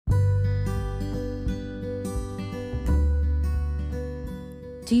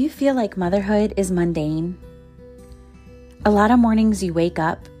Do you feel like motherhood is mundane? A lot of mornings you wake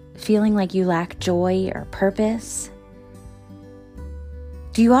up feeling like you lack joy or purpose?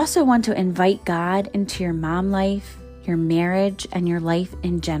 Do you also want to invite God into your mom life, your marriage, and your life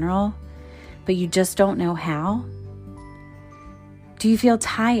in general, but you just don't know how? Do you feel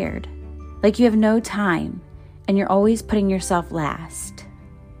tired, like you have no time, and you're always putting yourself last?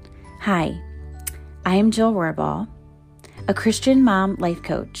 Hi, I am Jill Rohraball, a Christian mom life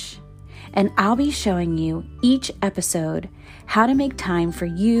coach, and I'll be showing you each episode how to make time for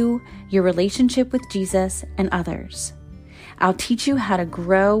you, your relationship with Jesus, and others. I'll teach you how to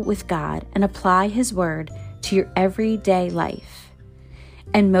grow with God and apply His Word to your everyday life.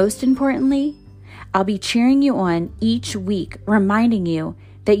 And most importantly, I'll be cheering you on each week, reminding you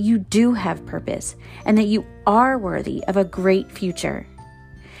that you do have purpose and that you are worthy of a great future.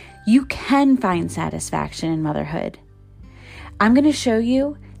 You can find satisfaction in motherhood. I'm going to show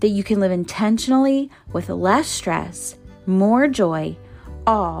you that you can live intentionally with less stress, more joy,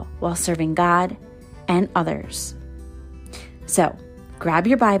 all while serving God and others. So, grab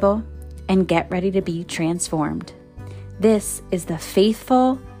your Bible and get ready to be transformed. This is the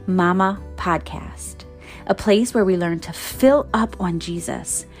Faithful Mama Podcast, a place where we learn to fill up on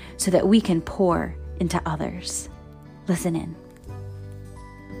Jesus so that we can pour into others. Listen in.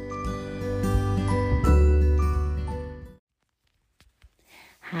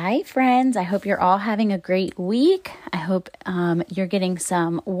 Hi, friends. I hope you're all having a great week. I hope you're getting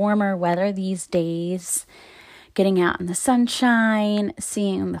some warmer weather these days, getting out in the sunshine,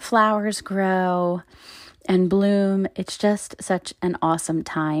 seeing the flowers grow and bloom. It's just such an awesome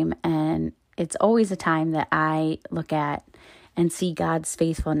time, and it's always a time that I look at and see God's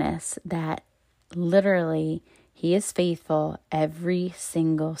faithfulness, that literally He is faithful every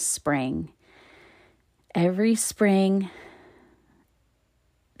single spring. Every spring,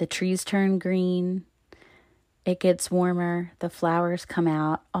 the trees turn green, it gets warmer, the flowers come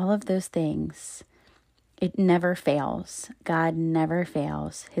out, all of those things. It never fails. God never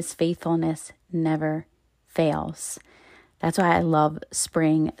fails. His faithfulness never fails. That's why I love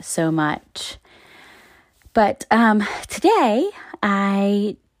spring so much. But today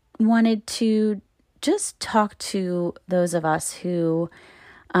I wanted to just talk to those of us who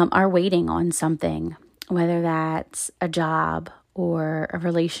are waiting on something, whether that's a job or a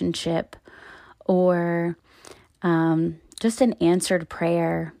relationship, or just an answered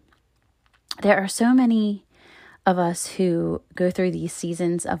prayer. There are so many of us who go through these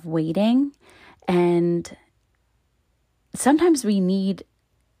seasons of waiting, and sometimes we need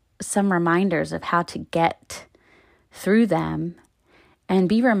some reminders of how to get through them and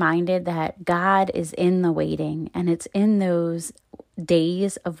be reminded that God is in the waiting, and it's in those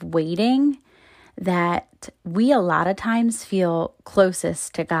days of waiting that we a lot of times feel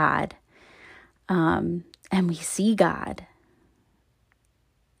closest to God, and we see God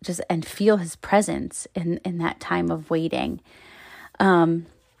and feel His presence in that time of waiting.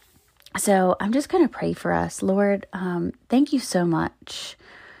 So I'm just going to pray for us. Lord, thank you so much,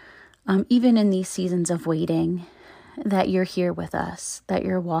 even in these seasons of waiting, that you're here with us, that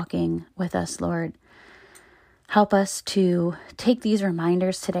you're walking with us, Lord. Help us to take these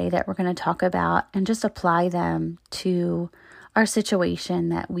reminders today that we're going to talk about and just apply them to our situation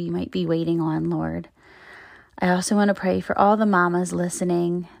that we might be waiting on, Lord. I also want to pray for all the mamas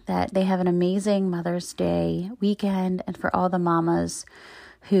listening, that they have an amazing Mother's Day weekend, and for all the mamas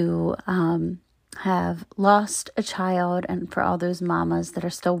who have lost a child, and for all those mamas that are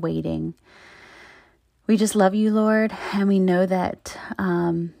still waiting. We just love you, Lord, and we know that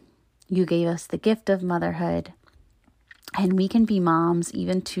you gave us the gift of motherhood. And we can be moms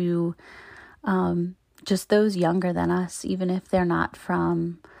even to just those younger than us, even if they're not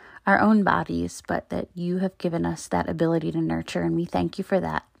from our own bodies, but that you have given us that ability to nurture, and we thank you for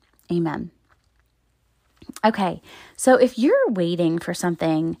that. Amen. Okay, so if you're waiting for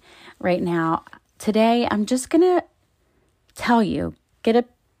something right now, today I'm just going to tell you, get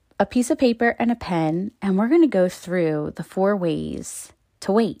a piece of paper and a pen, and we're going to go through the 4 ways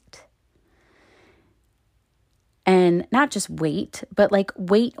to wait. And not just wait, but like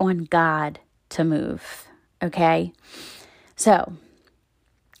wait on God to move, okay? So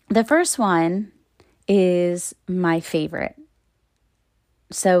the first one is my favorite.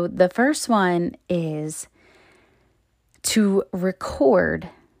 So the first one is to record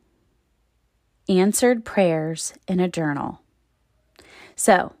answered prayers in a journal.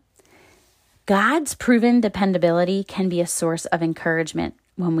 So God's proven dependability can be a source of encouragement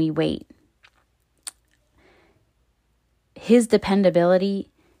when we wait. His dependability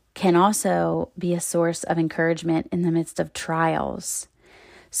can also be a source of encouragement in the midst of trials.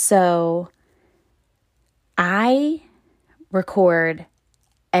 So I record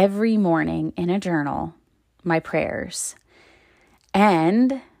every morning in a journal my prayers.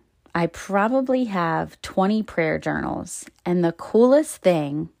 And I probably have 20 prayer journals. And the coolest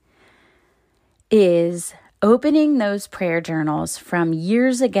thing is opening those prayer journals from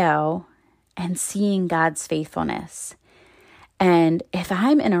years ago and seeing God's faithfulness. And if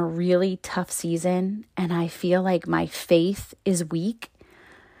I'm in a really tough season and I feel like my faith is weak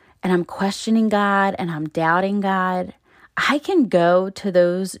and I'm questioning God and I'm doubting God, I can go to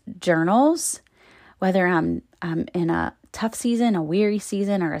those journals, whether I'm in a tough season, a weary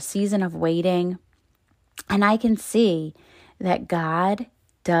season, or a season of waiting, and I can see that God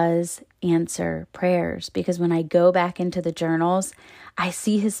does answer prayers, because when I go back into the journals, I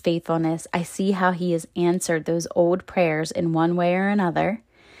see his faithfulness. I see how he has answered those old prayers in one way or another,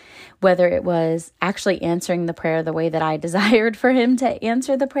 whether it was actually answering the prayer the way that I desired for him to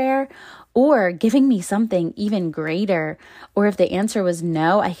answer the prayer, or giving me something even greater. Or if the answer was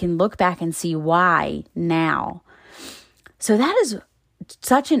no, I can look back and see why now. So that is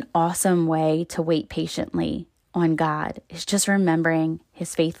such an awesome way to wait patiently on God, is just remembering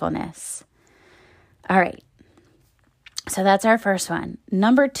his faithfulness. All right. So that's our first one.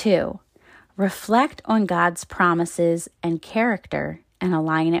 Number 2, reflect on God's promises and character and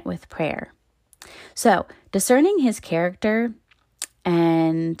align it with prayer. So discerning his character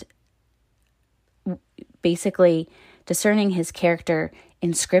and basically discerning his character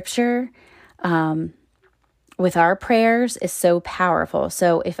in scripture, with our prayers is so powerful.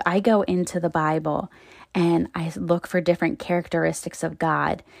 So if I go into the Bible and I look for different characteristics of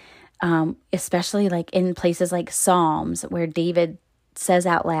God, especially like in places like Psalms, where David says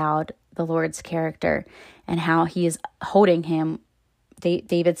out loud the Lord's character and how he is holding him,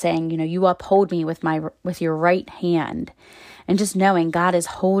 David saying, you uphold me with your right hand, and just knowing God is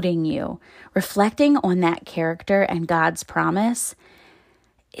holding you, reflecting on that character and God's promise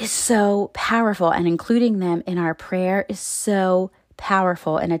is so powerful, and including them in our prayer is so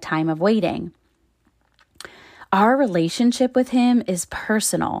powerful in a time of waiting. Our relationship with him is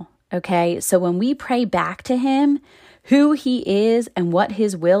personal, okay? So when we pray back to him who he is and what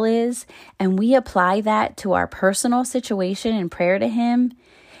his will is, and we apply that to our personal situation in prayer to him,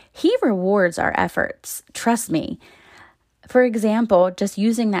 he rewards our efforts. Trust me. For example, just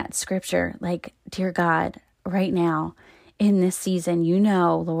using that scripture, like, dear God, right now, in this season,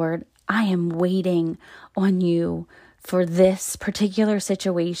 Lord, I am waiting on you for this particular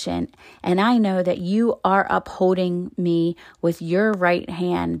situation. And I know that you are upholding me with your right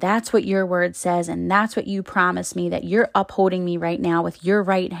hand. That's what your word says. And that's what you promised me, that you're upholding me right now with your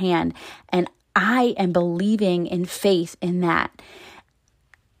right hand. And I am believing in faith in that,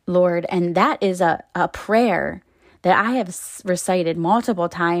 Lord. And that is a prayer that I have recited multiple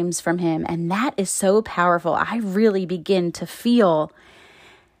times from him. And that is so powerful. I really begin to feel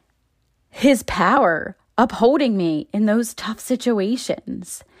his power upholding me in those tough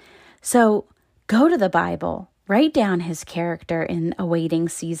situations. So go to the Bible, write down his character in a waiting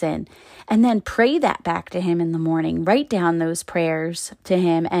season, and then pray that back to him in the morning. Write down those prayers to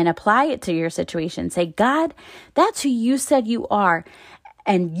him and apply it to your situation. Say, God, that's who you said you are.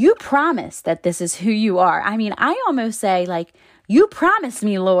 And you promise that this is who you are. I mean, I almost say, like, you promised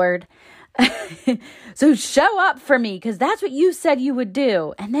me, Lord. So show up for me, because that's what you said you would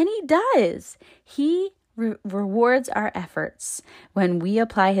do. And then he does. He rewards our efforts when we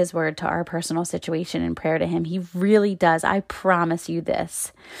apply his word to our personal situation in prayer to him. He really does. I promise you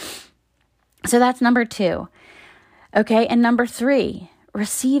this. So that's number 2. Okay. And number 3,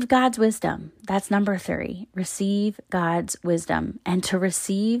 receive God's wisdom. That's number 3. Receive God's wisdom. And to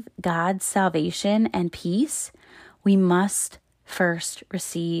receive God's salvation and peace, we must first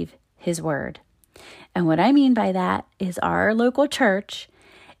receive his word. And what I mean by that is our local church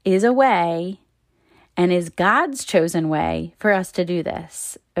is a way and is God's chosen way for us to do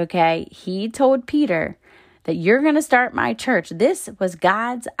this. Okay. He told Peter that you're going to start my church. This was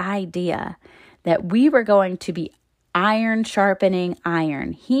God's idea, that we were going to be iron sharpening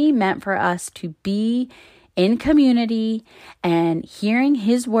iron. He meant for us to be in community and hearing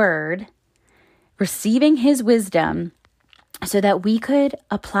his word, receiving his wisdom, so that we could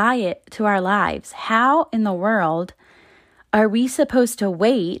apply it to our lives. How in the world are we supposed to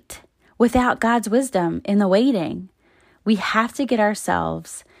wait without God's wisdom in the waiting? We have to get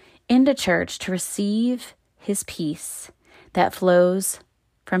ourselves into church to receive his peace that flows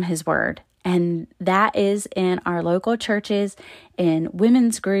from his word. And that is in our local churches, in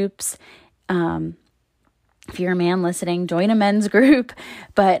women's groups, If you're a man listening, join a men's group.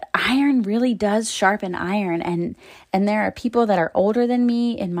 But iron really does sharpen iron. And there are people that are older than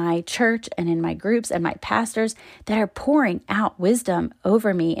me in my church and in my groups and my pastors that are pouring out wisdom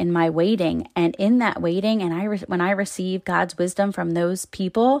over me in my waiting. And in that waiting, and when I receive God's wisdom from those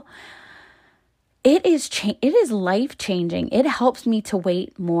people, it is life-changing. It helps me to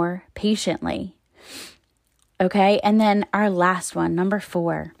wait more patiently. Okay? And then our last one, number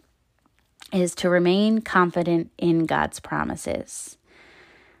 4, is to remain confident in God's promises.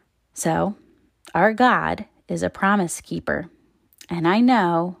 So, our God is a promise keeper. And I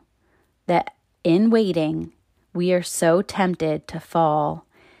know that in waiting, we are so tempted to fall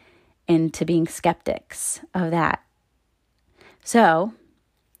into being skeptics of that. So,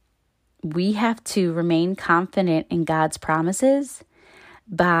 we have to remain confident in God's promises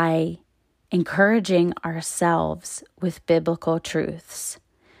by encouraging ourselves with biblical truths.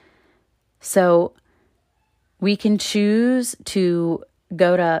 So we can choose to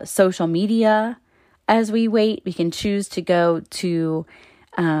go to social media as we wait. We can choose to go to,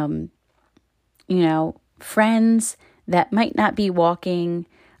 friends that might not be walking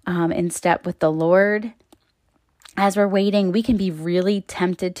in step with the Lord. As we're waiting, we can be really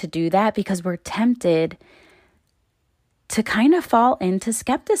tempted to do that because we're tempted to kind of fall into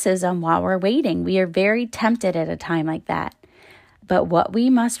skepticism while we're waiting. We are very tempted at a time like that. But what we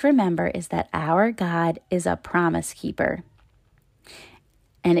must remember is that our God is a promise keeper.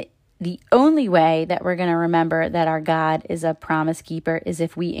 And the only way that we're going to remember that our God is a promise keeper is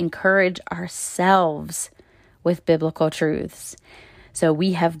if we encourage ourselves with biblical truths. So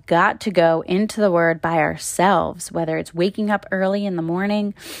we have got to go into the Word by ourselves, whether it's waking up early in the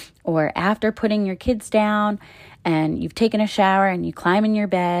morning or after putting your kids down and you've taken a shower and you climb in your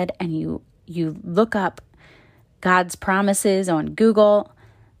bed and you look up God's promises on Google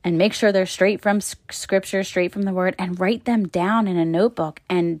and make sure they're straight from Scripture, straight from the Word, and write them down in a notebook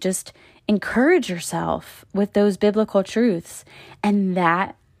and just encourage yourself with those biblical truths. And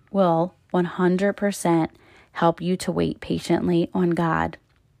that will 100% help you to wait patiently on God.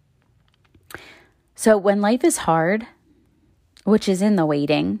 So when life is hard, which is in the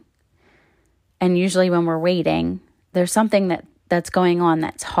waiting, and usually when we're waiting, there's something that's going on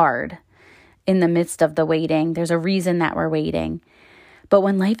that's hard. In the midst of the waiting, there's a reason that we're waiting. But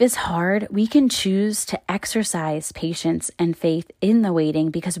when life is hard, we can choose to exercise patience and faith in the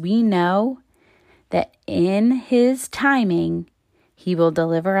waiting because we know that in His timing, He will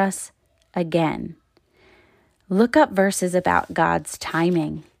deliver us again. Look up verses about God's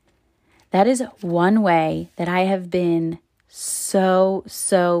timing. That is one way that I have been so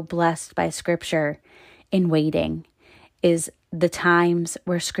blessed by Scripture in waiting, is the times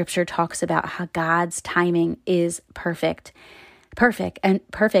where Scripture talks about how God's timing is perfect. And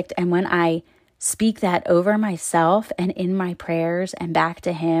when I speak that over myself and in my prayers and back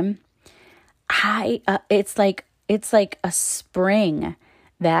to Him, it's like a spring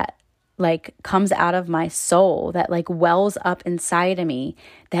that comes out of my soul, that wells up inside of me,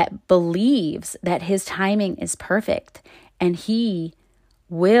 that believes that His timing is perfect and He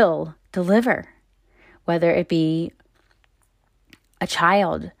will deliver, whether it be a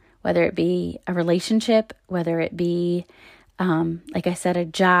child, whether it be a relationship, whether it be, like I said, a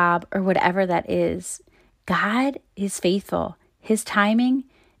job or whatever that is. God is faithful. His timing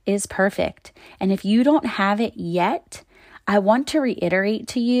is perfect. And if you don't have it yet, I want to reiterate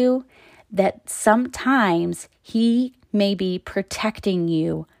to you that sometimes He may be protecting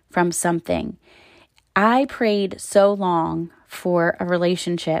you from something. I prayed so long for a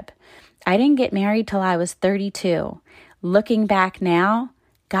relationship. I didn't get married till I was 32. Looking back now,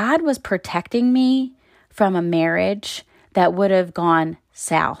 God was protecting me from a marriage that would have gone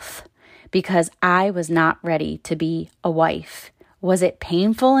south because I was not ready to be a wife. Was it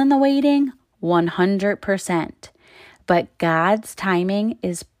painful in the waiting? 100%. But God's timing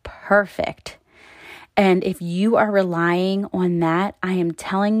is perfect. And if you are relying on that, I am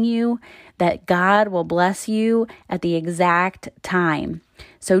telling you that God will bless you at the exact time.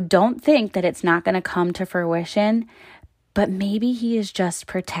 So don't think that it's not going to come to fruition, but maybe He is just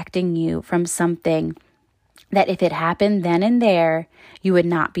protecting you from something that if it happened then and there, you would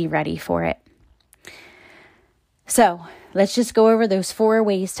not be ready for it. So let's just go over those 4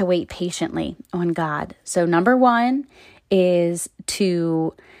 ways to wait patiently on God. So number 1 is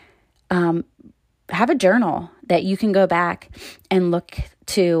to have a journal that you can go back and look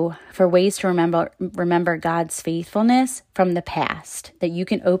to for ways to remember God's faithfulness from the past, that you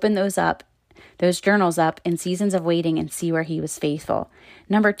can open those journals up in seasons of waiting and see where He was faithful.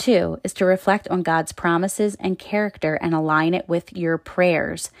 Number 2 is to reflect on God's promises and character and align it with your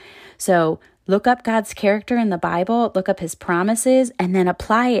prayers. So Look up God's character in the Bible, look up his promises, and then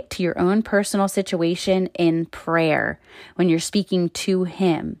apply it to your own personal situation in prayer when you're speaking to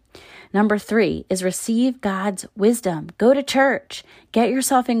him. Number 3 is receive God's wisdom. Go to church. Get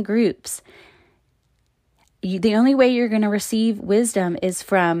yourself in groups. The only way you're going to receive wisdom is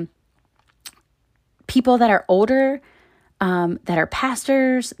from people that are older, that are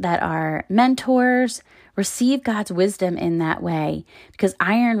pastors, that are mentors. Receive God's wisdom in that way, because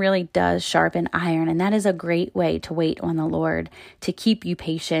iron really does sharpen iron. And that is a great way to wait on the Lord, to keep you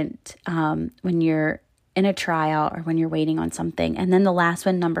patient when you're in a trial or when you're waiting on something. And then the last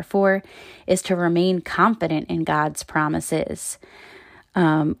one, number 4, is to remain confident in God's promises.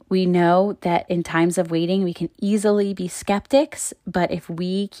 We know that in times of waiting, we can easily be skeptics, but if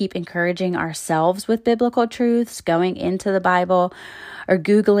we keep encouraging ourselves with biblical truths, going into the Bible or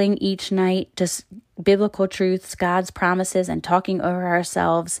Googling each night, just biblical truths, God's promises, and talking over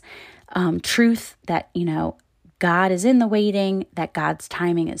ourselves, truth that, God is in the waiting, that God's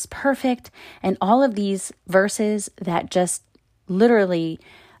timing is perfect, and all of these verses that just literally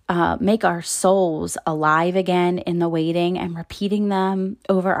make our souls alive again in the waiting, and repeating them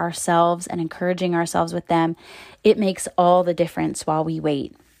over ourselves and encouraging ourselves with them, it makes all the difference while we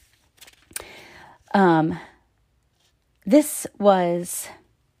wait. This was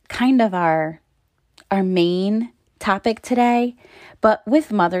kind of our main topic today, but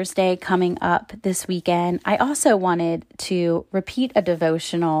with Mother's Day coming up this weekend, I also wanted to repeat a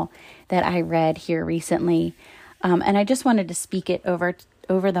devotional that I read here recently, and I just wanted to speak it over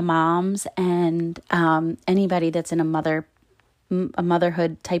the moms and anybody that's in a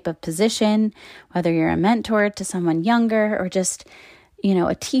motherhood type of position, whether you're a mentor to someone younger or just,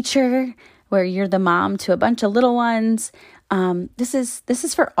 a teacher where you're the mom to a bunch of little ones. This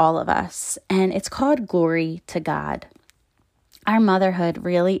is for all of us, and it's called Glory to God. Our motherhood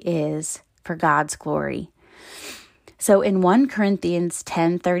really is for God's glory. So in 1 Corinthians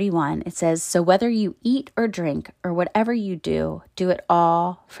 10:31, it says, "So whether you eat or drink or whatever you do, do it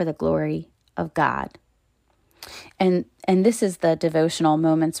all for the glory of God." And this is the devotional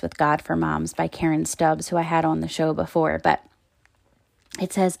Moments with God for Moms by Karen Stubbs, who I had on the show before. But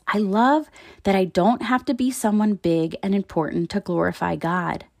it says, "I love that I don't have to be someone big and important to glorify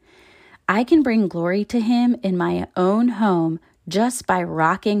God. I can bring glory to him in my own home just by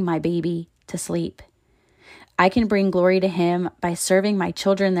rocking my baby to sleep. I can bring glory to him by serving my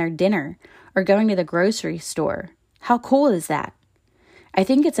children their dinner or going to the grocery store. How cool is that? I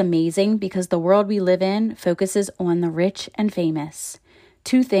think it's amazing because the world we live in focuses on the rich and famous,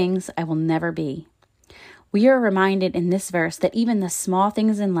 2 things I will never be. We are reminded in this verse that even the small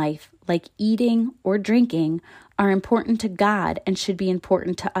things in life, like eating or drinking, are important to God and should be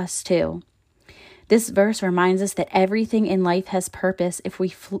important to us too. This verse reminds us that everything in life has purpose if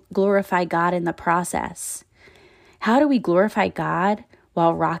we glorify God in the process. How do we glorify God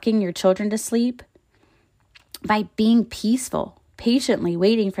while rocking your children to sleep? By being peaceful, patiently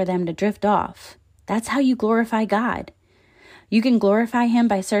waiting for them to drift off. That's how you glorify God. You can glorify him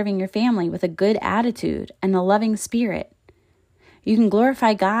by serving your family with a good attitude and a loving spirit. You can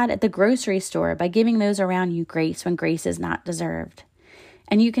glorify God at the grocery store by giving those around you grace when grace is not deserved.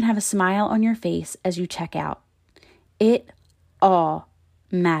 And you can have a smile on your face as you check out. It all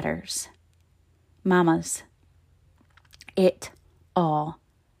matters. Mamas, it all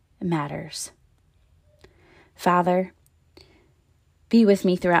matters. Father, be with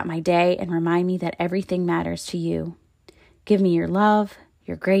me throughout my day and remind me that everything matters to you. Give me your love,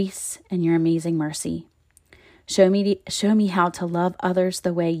 your grace, and your amazing mercy. Show me how to love others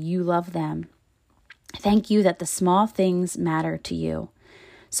the way you love them. Thank you that the small things matter to you,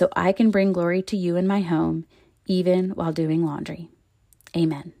 so I can bring glory to you in my home, even while doing laundry.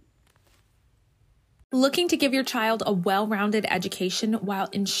 Amen. Looking to give your child a well-rounded education while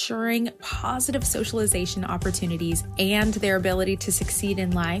ensuring positive socialization opportunities and their ability to succeed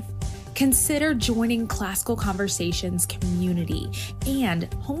in life? Consider joining Classical Conversations community and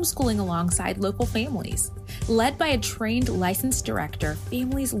homeschooling alongside local families. Led by a trained licensed director,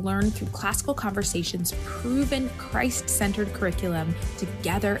 families learn through Classical Conversations' proven Christ-centered curriculum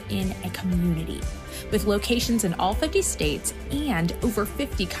together in a community. With locations in all 50 states and over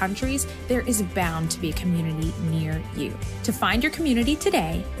 50 countries, there is bound to be a community near you. To find your community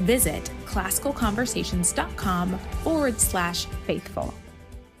today, visit classicalconversations.com/faithful.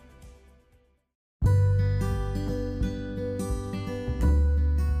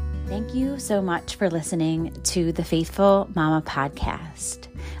 Thank you so much for listening to the Faithful Mama Podcast,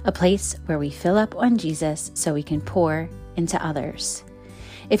 a place where we fill up on Jesus so we can pour into others.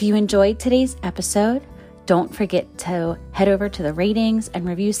 If you enjoyed today's episode, don't forget to head over to the ratings and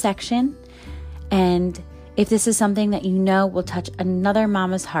review section. And if this is something that you know will touch another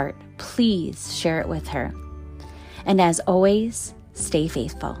mama's heart, please share it with her. And as always, stay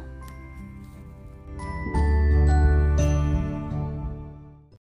faithful.